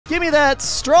Give me that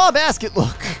straw basket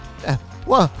look.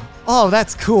 Well, oh,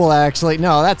 that's cool, actually.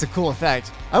 No, that's a cool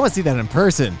effect. I want to see that in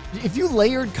person. If you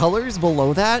layered colors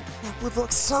below that, that would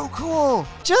look so cool.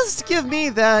 Just give me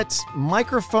that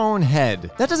microphone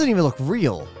head. That doesn't even look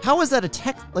real. How is that a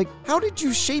tech? Like, how did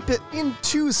you shape it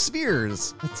into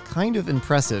spheres? That's kind of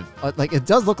impressive. Like, it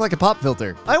does look like a pop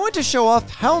filter. I want to show off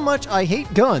how much I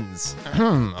hate guns.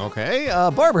 Okay,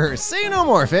 barbers, say no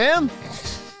more, fam.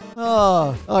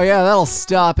 Oh yeah, that'll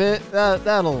stop it.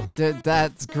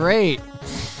 That's great.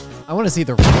 I want to see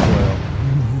the recoil.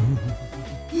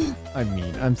 I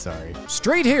mean, I'm sorry.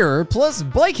 Straight hair plus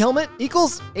bike helmet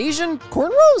equals Asian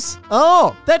cornrows?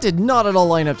 Oh, that did not at all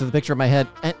line up to the picture of my head,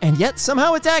 and yet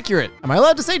somehow it's accurate. Am I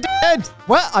allowed to say dead?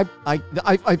 Well,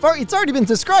 it's already been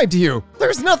described to you.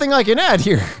 There's nothing I can add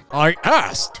here. I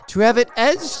asked to have it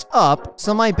edged up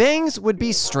so my bangs would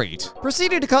be straight.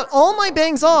 Proceeded to cut all my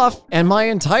bangs off and my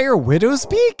entire widow's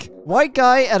peak? White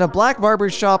guy at a black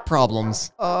barber shop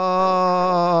problems.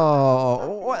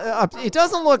 It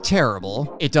doesn't look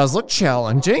terrible. It does look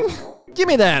challenging. Give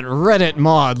me that Reddit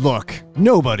mod look.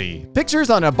 Nobody.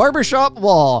 Pictures on a barbershop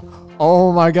wall.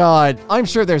 Oh my God, I'm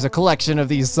sure there's a collection of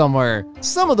these somewhere.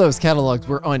 Some of those catalogs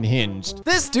were unhinged.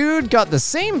 This dude got the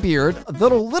same beard that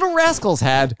Little Rascals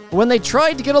had when they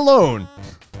tried to get a loan.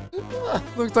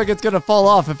 Looks like it's gonna fall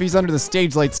off if he's under the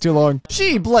stage lights too long.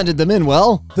 She blended them in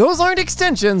well. Those aren't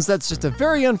extensions, that's just a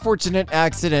very unfortunate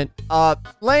accident.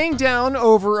 Laying down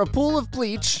over a pool of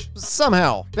bleach,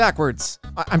 somehow, backwards.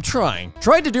 I'm trying.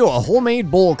 Tried to do a homemade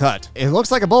bowl cut. It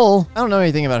looks like a bowl. I don't know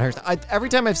anything about her. Every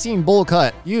time I've seen bowl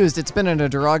cut used, it's been in a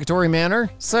derogatory manner.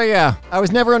 So yeah, I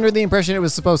was never under the impression it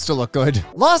was supposed to look good.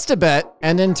 Lost a bet,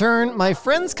 and in turn, my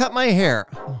friends cut my hair.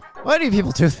 Why do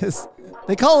people do this?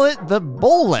 They call it the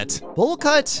bowlet. Bowl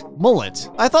cut mullet.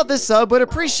 I thought this sub would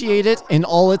appreciate it in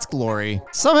all its glory.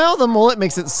 Somehow the mullet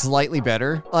makes it slightly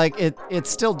better. Like it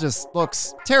still just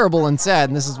looks terrible and sad,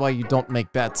 and this is why you don't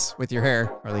make bets with your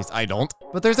hair. Or at least I don't.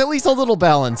 But there's at least a little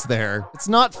balance there. It's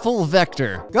not full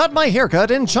vector. Got my haircut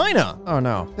in China. Oh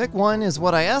no. Pick 1 is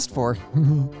what I asked for.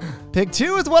 Pick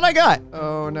 2 is what I got.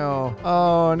 Oh no.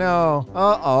 Oh no.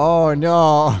 Oh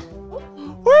no.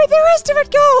 Where'd the rest of it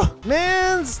go?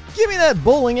 Mans, give me that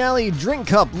bowling alley drink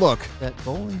cup look. That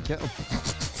bowling cup. How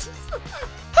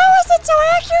is it so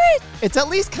accurate? It's at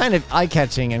least kind of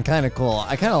eye-catching and kind of cool.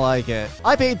 I kind of like it.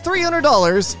 I paid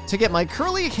 $300 to get my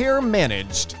curly hair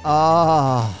managed.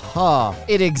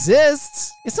 It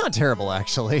exists. It's not terrible,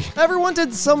 actually. Ever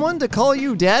wanted someone to call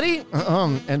you daddy?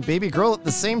 And baby girl at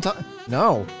the same time?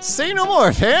 No. Say no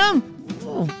more, fam.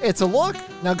 It's a look.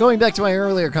 Now going back to my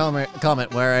earlier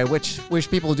comment where I wish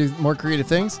people would do more creative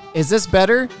things. Is this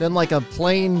better than like a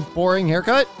plain boring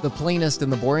haircut? The plainest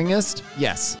and the boringest?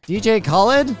 Yes. DJ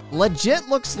Khaled legit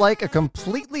looks like a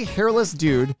completely hairless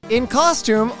dude in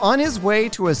costume on his way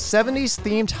to a 70s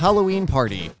themed Halloween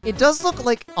party. It does look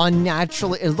like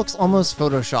unnaturally, it looks almost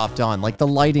photoshopped on, like the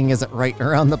lighting isn't right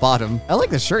around the bottom. I like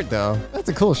the shirt though. That's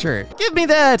a cool shirt. Give me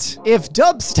that if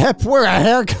dubstep were a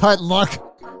haircut look.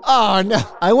 Oh no,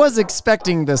 I was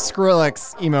expecting the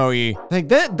Skrillex emo-y. Like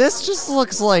this just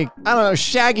looks like, I don't know,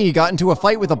 Shaggy got into a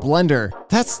fight with a blender.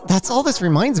 That's all this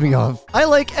reminds me of. I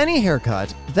like any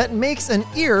haircut that makes an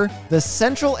ear the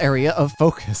central area of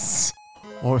focus.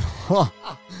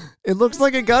 It looks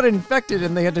like it got infected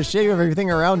and they had to shave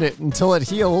everything around it until it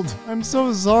healed. I'm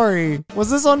so sorry. Was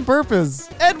this on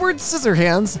purpose? Edward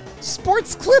Scissorhands,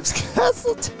 Sports Clips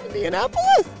Castleton,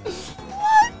 Indianapolis?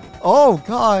 What? Oh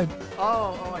God.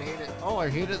 Oh, I hate it. Oh, I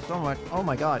hate it so much. Oh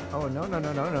my God. Oh, no,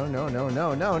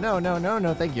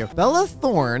 thank you. Bella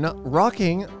Thorne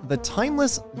rocking the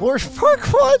timeless Lord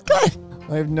Farquaad. God,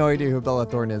 I have no idea who Bella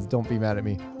Thorne is. Don't be mad at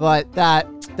me. But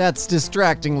that's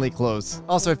distractingly close.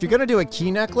 Also, if you're gonna do a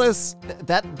key necklace,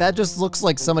 that just looks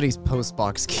like somebody's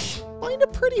postbox key. Find a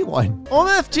pretty one.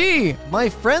 OMFG, my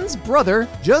friend's brother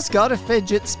just got a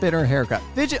fidget spinner haircut.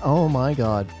 Oh my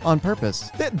God, on purpose.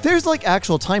 There's like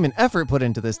actual time and effort put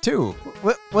into this too.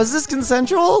 Was this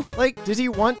consensual? Like, did he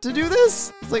want to do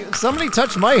this? It's like, somebody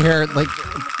touched my hair, like,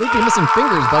 they'd be missing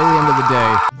fingers by the end of the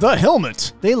day. The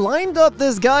helmet. They lined up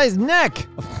this guy's neck.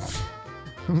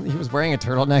 He was wearing a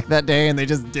turtleneck that day and they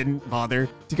just didn't bother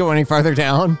to go any farther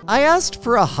down. I asked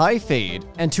for a high fade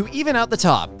and to even out the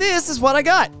top. This is what I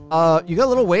got. You got a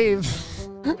little wave.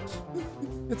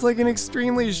 It's like an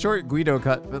extremely short Guido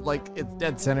cut, but like it's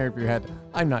dead center of your head.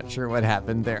 I'm not sure what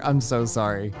happened there. I'm so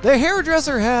sorry. The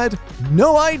hairdresser had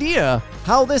no idea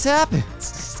how this happened.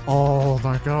 Oh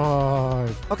my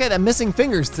God. Okay, that missing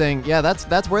fingers thing. Yeah,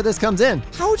 that's where this comes in.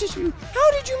 How did you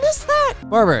miss that?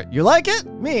 Barber, you like it?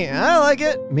 Me, I like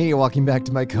it. Me walking back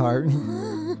to my car.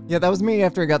 Yeah, that was me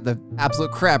after I got the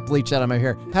absolute crap bleached out of my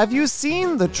hair. Have you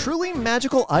seen the truly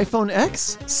magical iPhone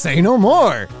X? Say no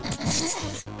more.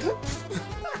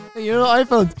 You know,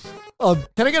 iPhones.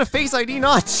 Can I get a Face ID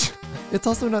notch? It's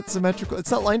also not symmetrical.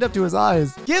 It's not lined up to his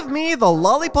eyes. Give me the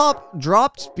lollipop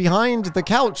dropped behind the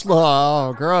couch.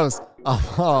 Oh, gross.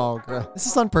 Oh, gross. This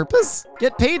is on purpose?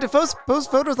 Get paid to post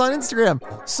photos on Instagram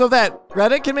so that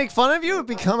Reddit can make fun of you and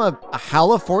become a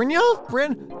California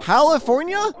brand?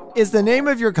 California is the name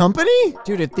of your company?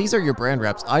 Dude, if these are your brand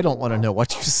reps, I don't want to know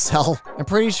what you sell. I'm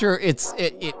pretty sure it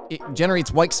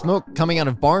generates white smoke coming out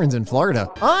of barns in Florida.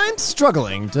 I'm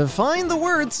struggling to find the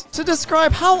words to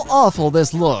describe how awful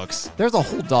this looks. There's a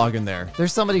whole dog in there.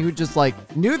 There's somebody who just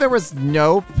like knew there was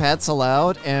no pets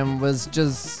allowed and was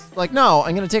just like, no,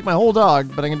 I'm gonna take my whole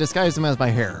dog, but I'm gonna disguise him as my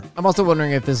hair. I'm also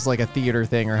wondering if this is like a theater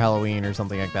thing or Halloween or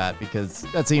something like that, because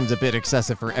that seems a bit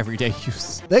excessive for everyday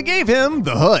use. They gave him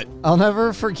the hut. I'll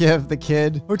never forgive the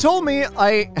kid who told me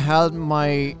I had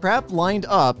my crap lined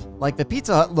up like the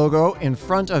Pizza Hut logo in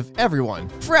front of everyone.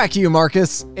 Frack you,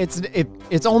 Marcus.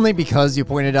 It's only because you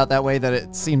pointed out that way that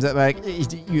it seems that like,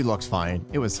 you looked fine.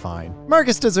 It was fine.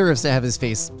 Marcus deserves to have his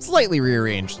face slightly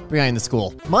rearranged behind the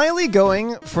school. Miley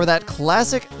going for that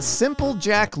classic simple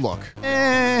Jack look.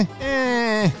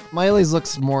 Miley's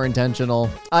looks more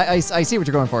intentional. I see what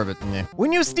you're going for, but eh.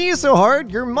 When you sneeze so hard,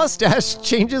 your mustache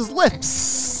changes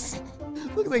lips.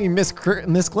 Looks like you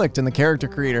misclicked in the character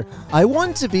creator. I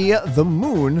want to be the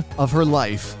moon of her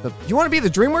life. You want to be the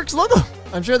DreamWorks logo?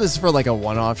 I'm sure this is for like a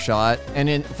one-off shot.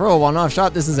 And for a one-off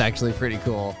shot, this is actually pretty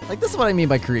cool. Like, this is what I mean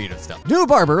by creative stuff. New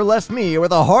barber left me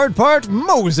with a hard part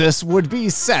Moses would be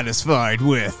satisfied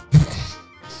with.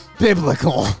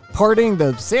 Biblical. Parting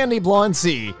the sandy blonde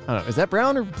sea. I don't know, is that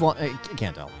brown or blonde? I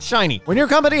can't tell. Shiny. When your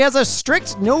company has a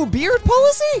strict no beard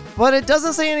policy, but it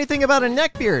doesn't say anything about a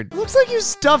neck beard. Looks like you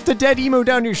stuffed a dead emo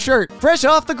down your shirt. Fresh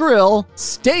off the grill,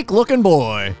 steak looking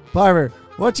boy. Barber,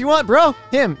 what you want, bro?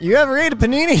 Him, you ever ate a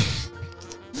panini?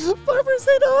 Barber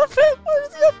said outfit. Why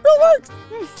does he have real marks?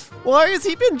 Why has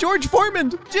he been George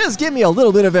Foreman? Just give me a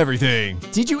little bit of everything.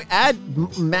 Did you add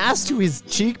mass to his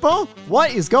cheekbone?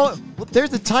 What is going?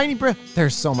 There's a tiny braid.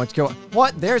 There's so much going.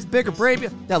 What? There's bigger braid.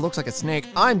 That looks like a snake.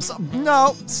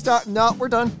 No, stop. No, we're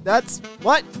done. That's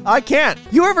what? I can't.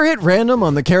 You ever hit random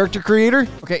on the character creator?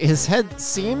 Okay, his head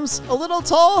seems a little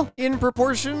tall in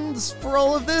proportions for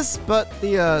all of this, but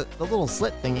the little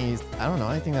slit thingies, I don't know.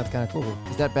 I think that's kind of cool.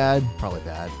 Is that bad? Probably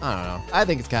bad. I don't know. I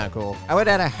think it's kind of cool. I would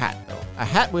add a hat though. A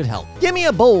hat would help. Give me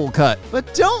a bowl cut,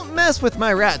 but don't mess with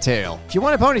my rat tail. If you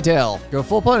want a ponytail, go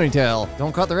full ponytail.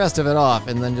 Don't cut the rest of it off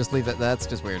and then just leave it. That's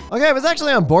just weird. Okay, I was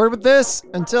actually on board with this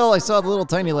until I saw the little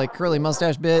tiny like curly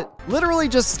mustache bit. Literally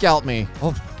just scalp me.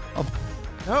 Nope.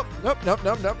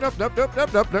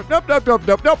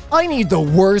 I need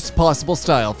the worst possible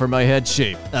style for my head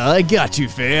shape. I got you,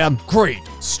 fam. Great,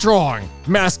 strong,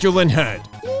 masculine head.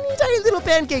 Tiny little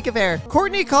pancake of hair.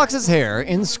 Courtney Cox's hair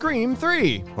in Scream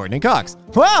 3. Courtney Cox.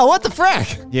 Wow, what the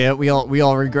frack? Yeah, we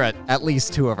all regret at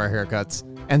least 2 of our haircuts.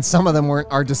 And some of them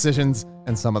weren't our decisions,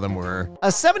 and some of them were. A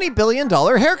 $70 billion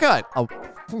haircut. Oh.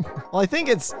 Well, I think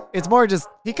it's more just,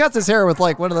 he cuts his hair with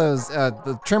like one of those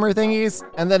the trimmer thingies,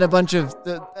 and then a bunch of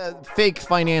fake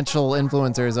financial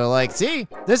influencers are like, see,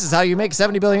 this is how you make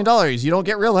 $70 billion. You don't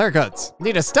get real haircuts. You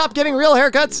need to stop getting real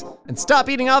haircuts and stop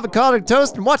eating avocado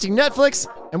toast and watching Netflix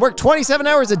and work 27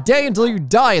 hours a day until you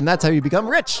die, and that's how you become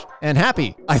rich and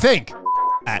happy, I think.